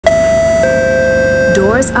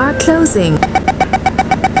doors are closing.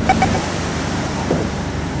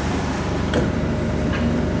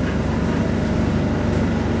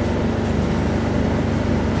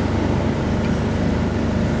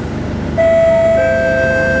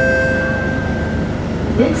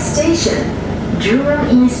 Next station,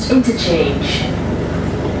 Jurong East Interchange.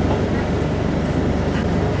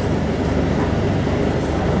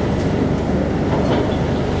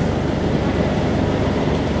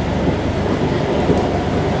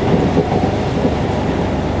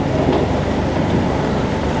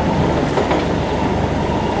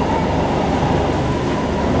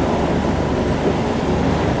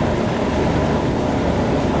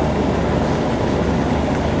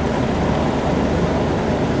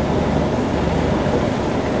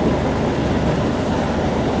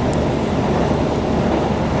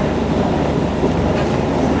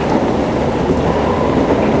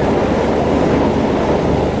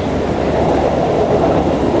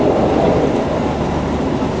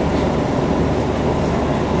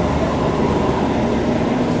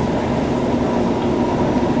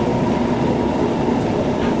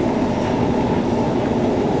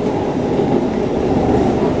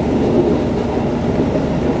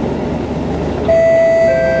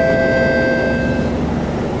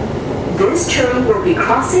 This train will be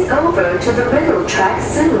crossing over to the middle track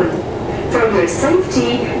soon. For your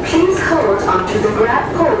safety, please hold onto the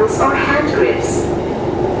grab poles or hand grips.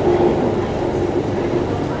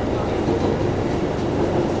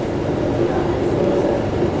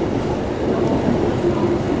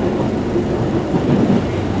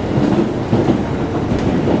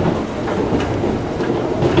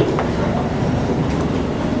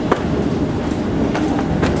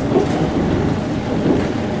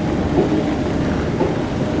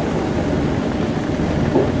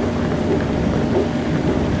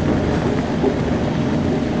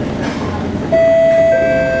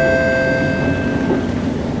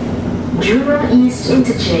 Jurong East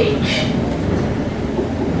Interchange.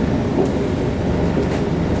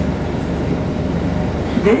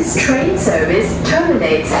 This train service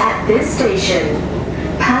terminates at this station.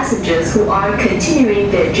 Passengers who are continuing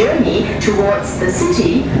their journey towards the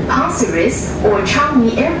city, Pasir Ris or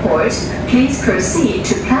Changi Airport, please proceed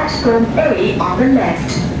to platform A on the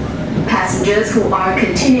left. Passengers who are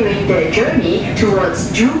continuing their journey towards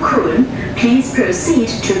Joo Koon, please proceed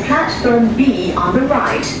to platform B on the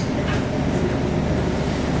right.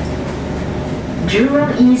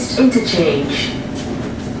 Jurong East Interchange.